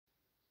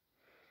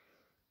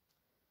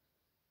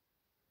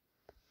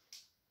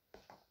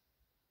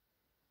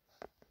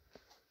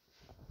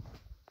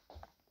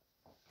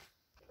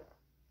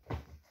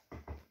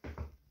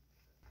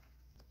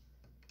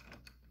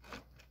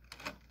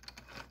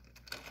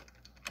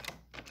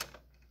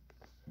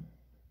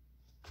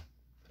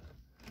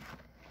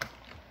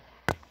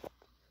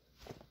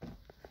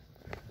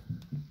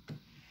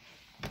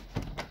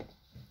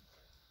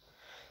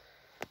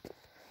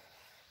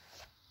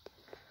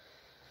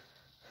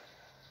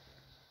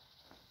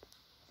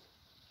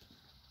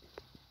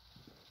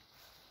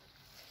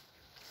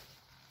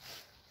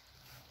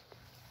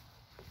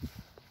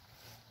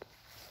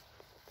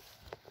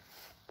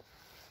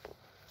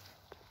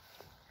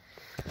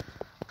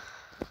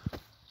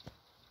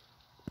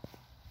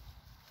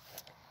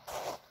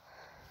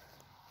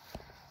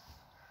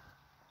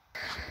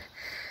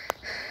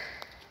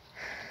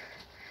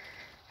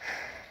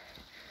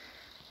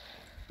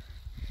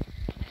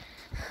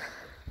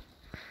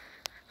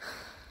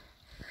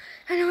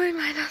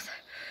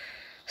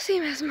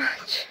seem as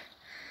much.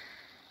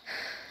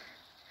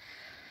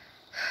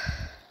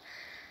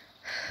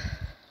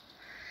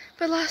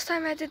 But last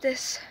time I did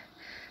this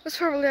was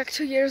probably like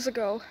 2 years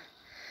ago.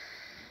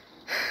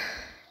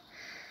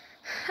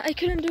 I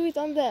couldn't do it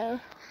on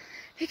there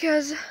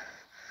because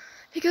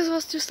it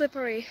was too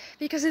slippery,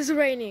 because it's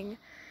raining,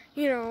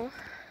 you know.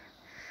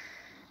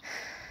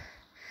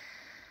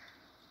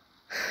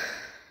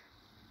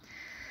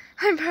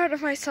 I'm proud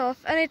of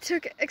myself, and it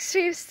took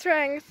extreme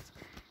strength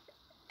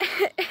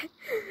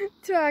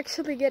to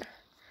actually get.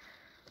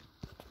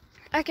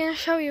 I can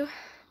show you.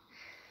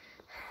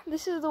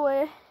 This is the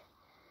way.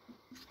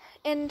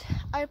 And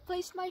I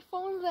placed my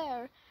phone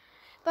there,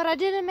 but I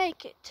didn't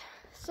make it.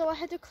 So I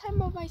had to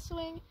climb up my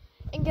swing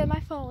and get my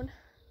phone.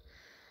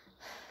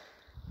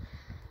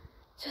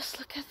 Just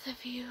look at the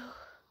view.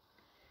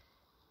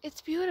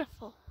 It's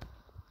beautiful.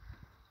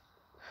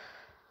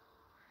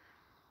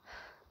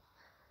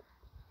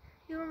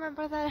 You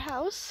remember that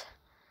house?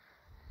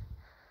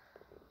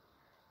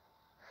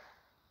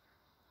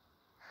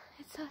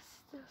 It's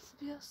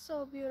still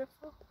so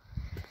beautiful.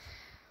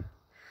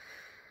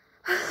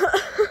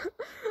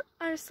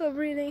 I'm still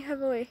breathing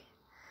heavily.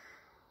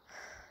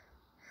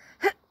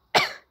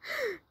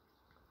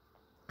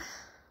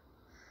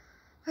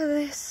 But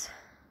this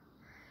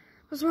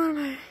was one of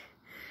my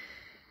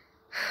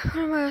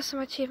awesome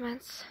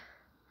achievements.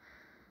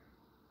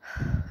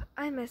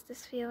 I miss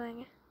this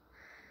feeling,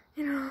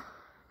 you know.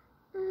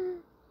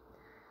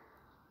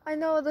 I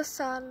know the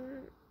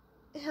sun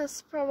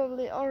has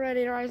probably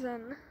already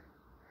risen,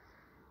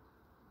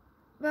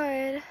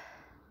 but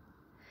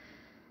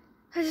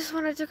I just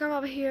wanted to come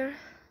up here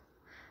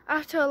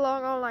after a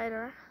long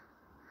all-nighter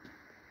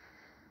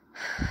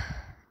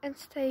and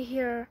stay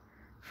here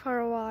for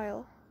a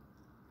while.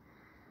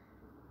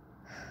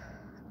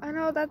 I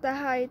know that the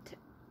height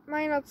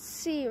might not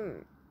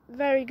seem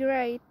very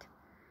great,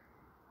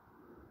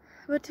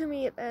 but to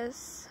me it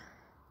is.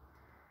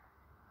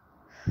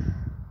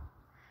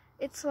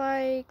 It's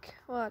like,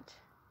 what?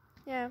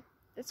 Yeah,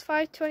 it's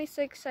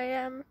 5:26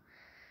 a.m.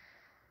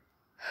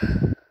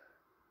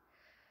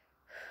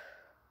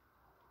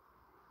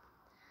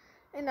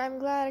 And I'm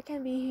glad I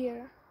can be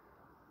here.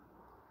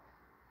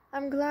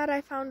 I'm glad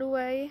I found a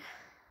way.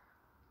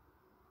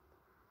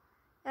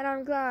 And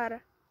I'm glad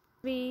to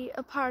be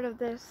a part of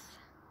this.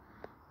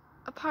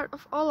 A part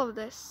of all of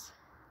this.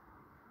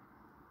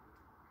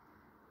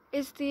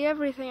 It's the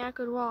everything I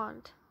could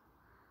want.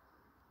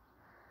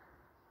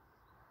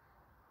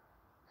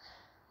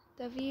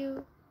 The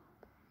view,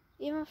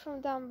 even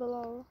from down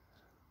below.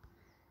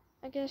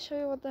 I can show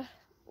you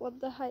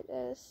what the height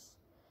is.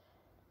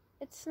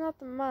 It's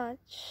not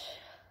much,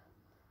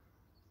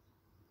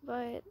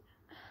 but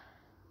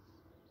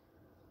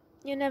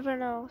you never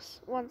know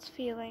one's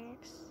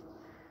feelings.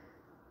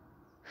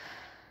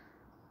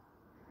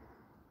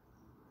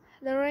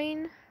 The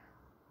rain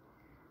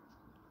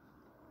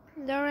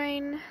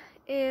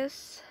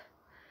is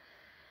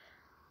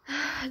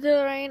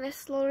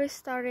slowly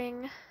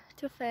starting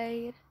to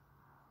fade.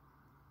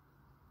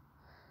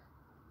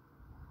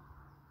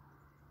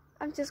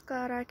 I'm just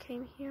glad I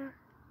came here.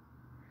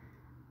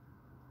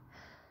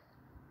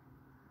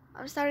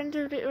 I'm starting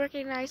to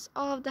recognize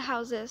all of the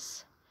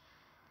houses.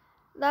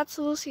 That's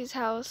Lucy's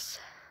house.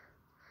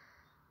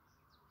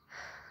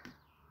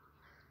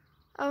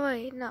 Oh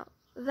wait, no.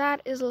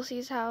 That is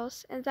Lucy's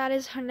house, and that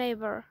is her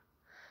neighbor.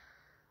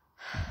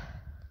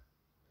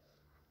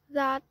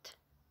 That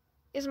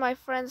is my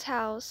friend's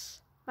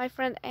house, my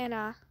friend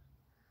Anna.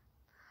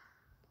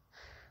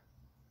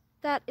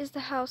 That is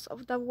the house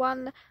of the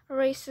one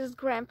racist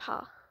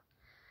grandpa.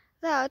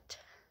 That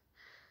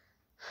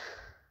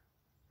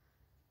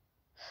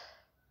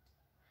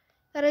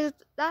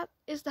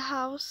is the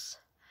house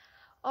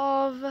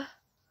of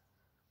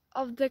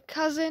the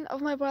cousin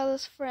of my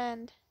brother's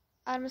friend,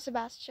 Adam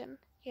Sebastian.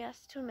 He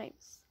has two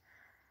names.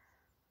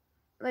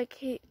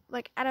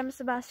 Like Adam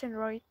Sebastian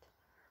Reut.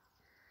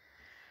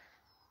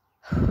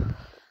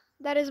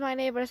 That is my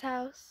neighbor's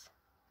house.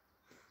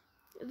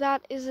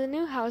 That is a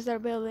new house they're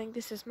building.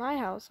 This is my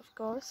house, of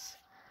course.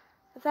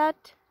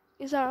 That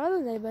is our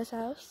other neighbor's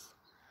house.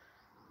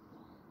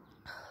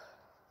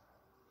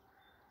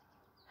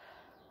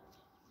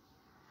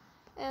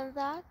 And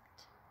that,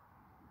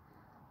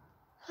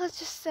 let's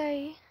just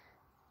say,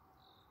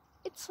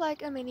 it's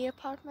like a mini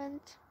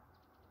apartment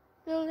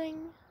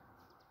building.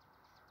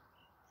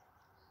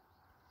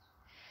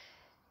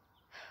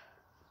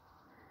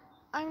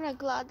 I'm not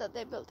glad that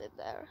they built it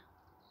there.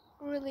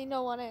 Really,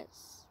 no one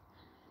is.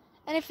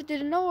 And if you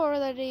didn't know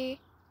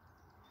already,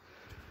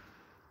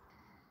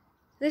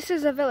 this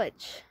is a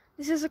village.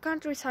 This is a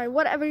countryside,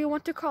 whatever you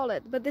want to call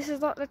it. But this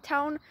is not a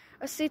town,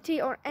 a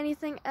city, or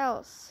anything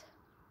else.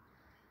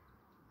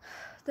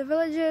 The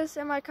villages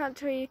in my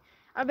country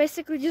are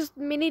basically just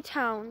mini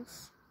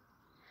towns.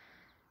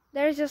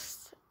 There's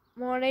just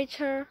more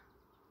nature,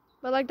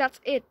 but like that's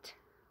it.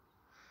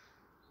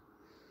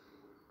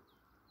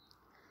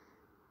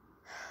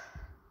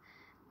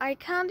 I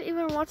can't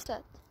even watch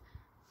that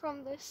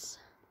from this.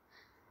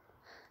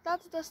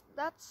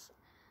 That's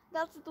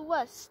That's the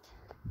west,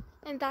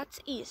 and that's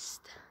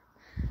east.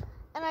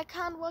 And I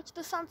can't watch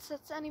the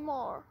sunsets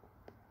anymore.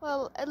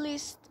 Well, at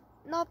least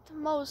not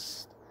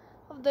most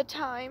of the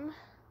time.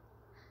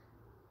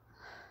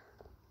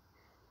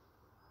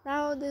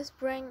 Now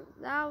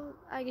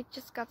I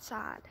just got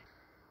sad.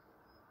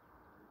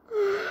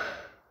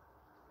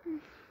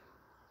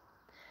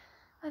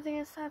 I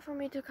think it's time for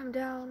me to come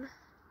down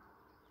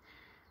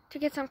to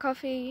get some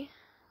coffee.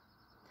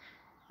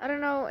 I don't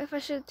know if I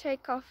should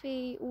take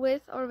coffee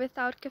with or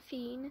without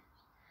caffeine,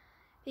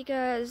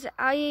 because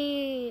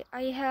I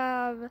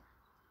have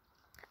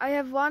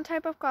one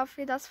type of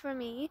coffee that's for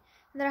me,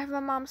 and then I have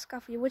my mom's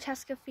coffee, which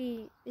has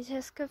caffeine. It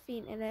has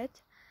caffeine in it,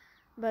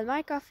 but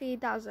my coffee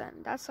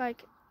doesn't. That's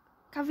like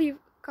coffee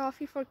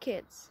for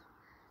kids.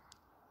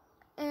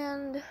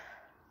 And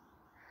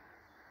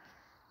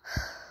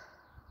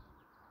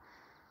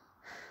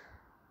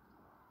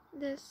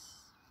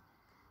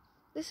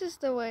this is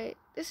the way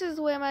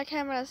my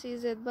camera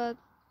sees it, but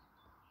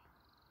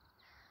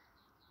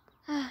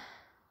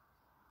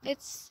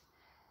it's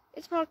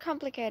more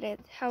complicated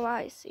how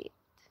I see it.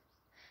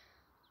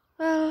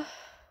 Well,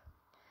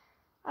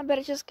 I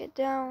better just get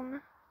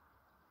down.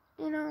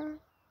 The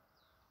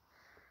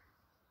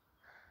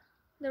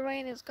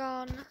rain is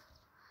gone.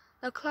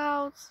 The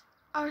clouds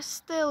are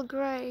still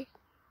gray,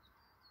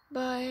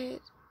 but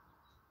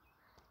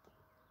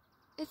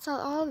it's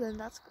not all of them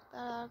that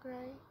are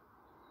gray.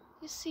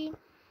 You see,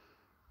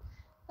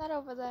 that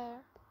over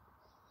there,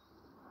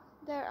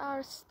 there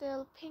are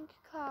still pink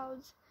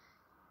clouds,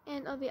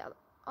 and on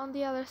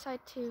the other side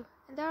too.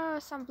 And there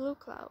are some blue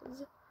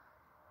clouds,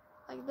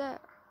 like there.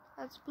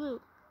 That's blue.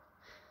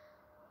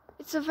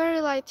 It's a very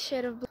light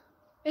shade of blue,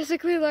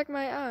 basically like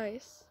my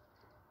eyes.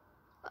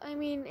 I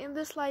mean, in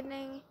this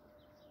lighting,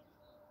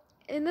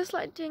 it's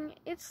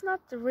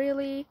not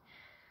really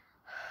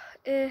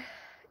easy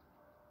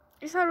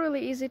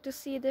to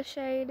see the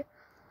shade,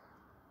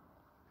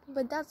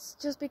 but that's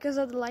just because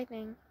of the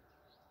lightning.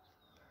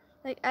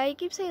 Like, I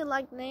keep saying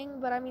lightning,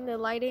 but I mean the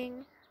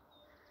lighting.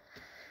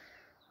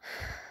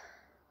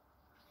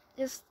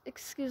 Just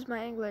excuse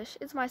my English.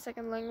 It's my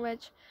second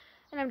language,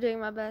 and I'm doing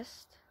my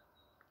best.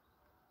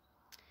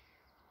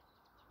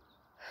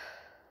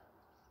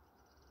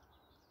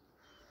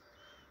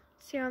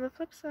 See you on the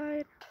flip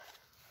side.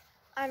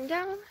 I'm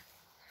down.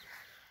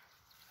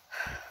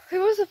 It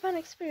was a fun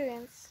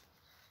experience,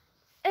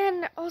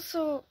 and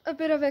also a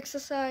bit of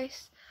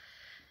exercise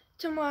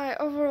to my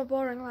overall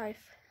boring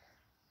life.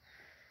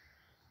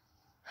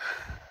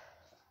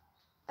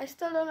 I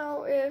still don't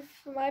know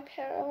if my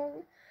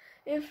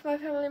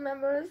family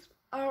members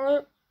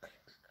are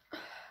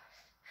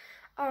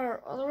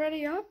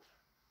already up,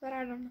 but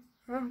I don't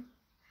know.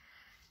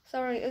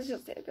 Sorry, it's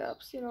just the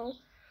hiccups,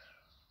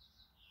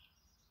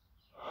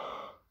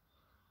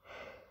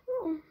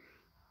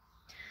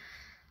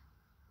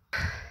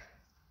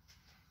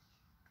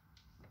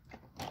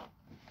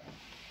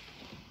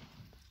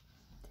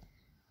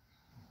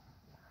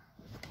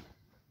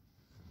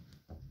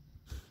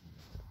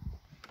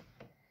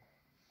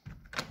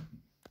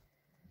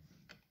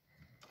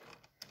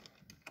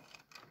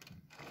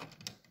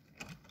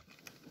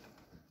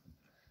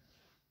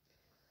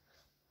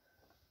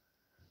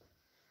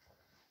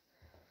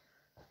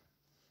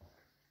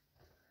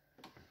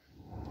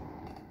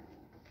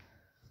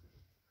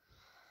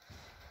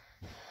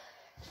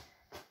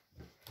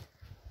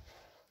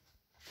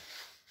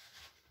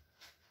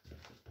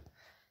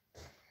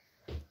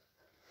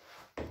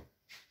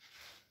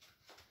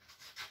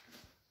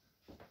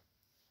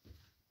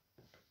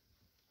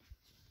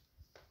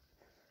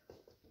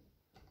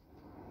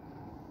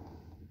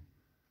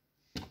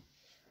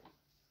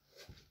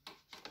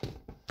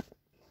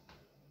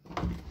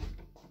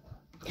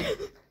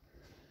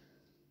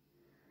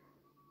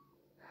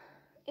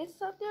 It's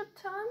not your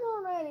time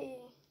already.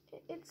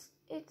 It's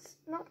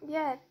not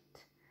yet.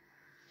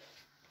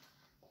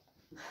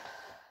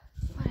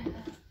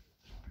 Whatever.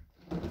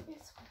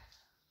 It's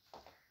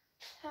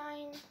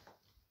time.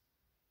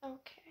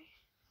 Okay.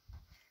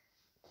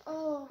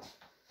 Oh,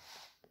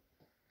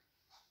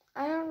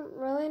 I don't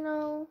really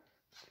know.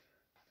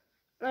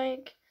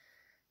 Like,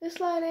 this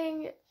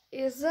lighting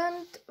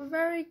isn't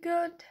very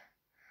good,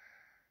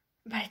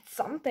 but it's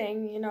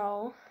something,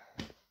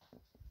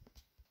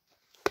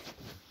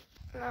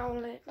 Now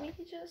let me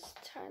just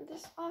turn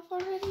this off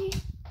already.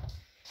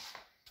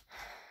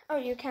 Oh,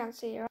 you can't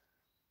see, right?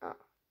 Oh,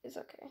 it's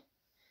okay.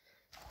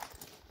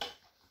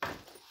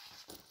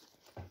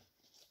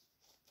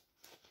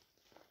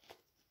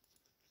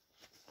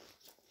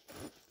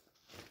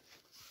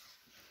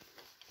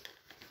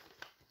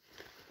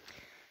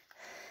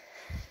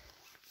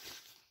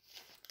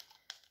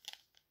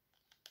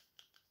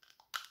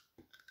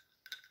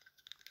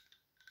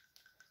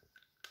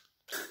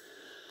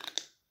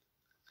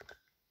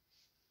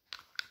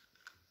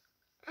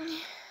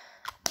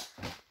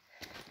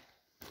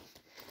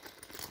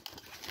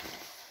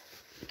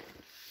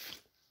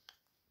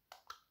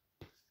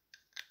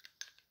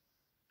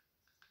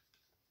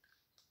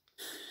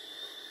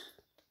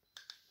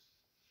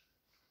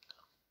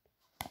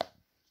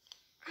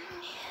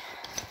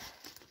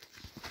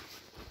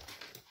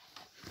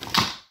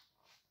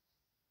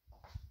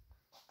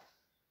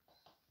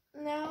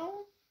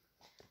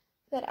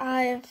 that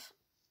I've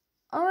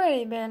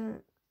already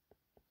been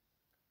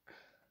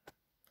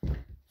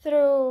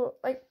through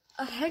like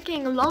a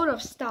hecking load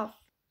of stuff.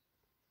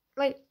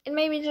 Like, it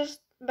may be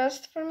just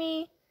best for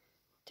me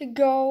to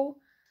go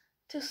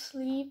to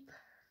sleep.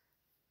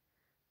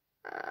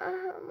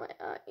 My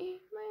eye.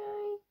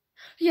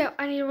 Yeah,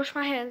 I need to wash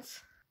my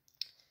hands.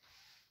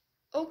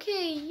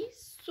 Okay,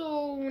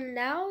 so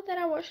now that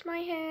I washed my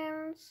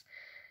hands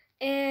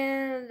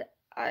and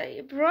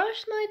I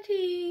brushed my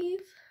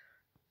teeth.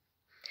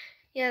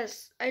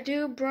 Yes, I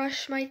do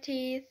brush my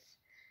teeth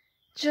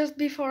just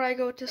before I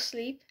go to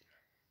sleep.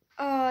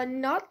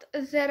 Not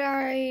that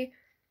I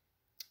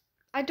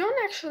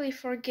don't actually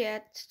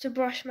forget to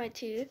brush my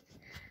teeth,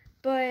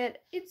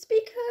 but it's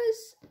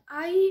because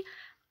I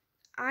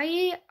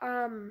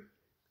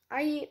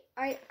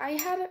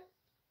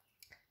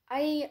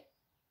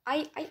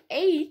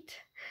ate.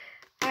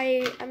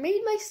 I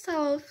made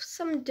myself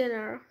some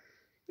dinner.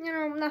 You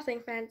know,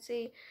 nothing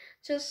fancy.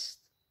 Just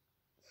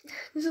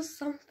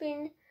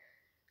something.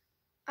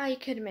 I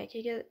could make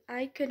it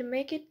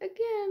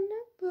again,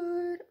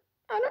 but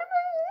I don't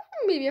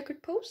know. Maybe I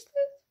could post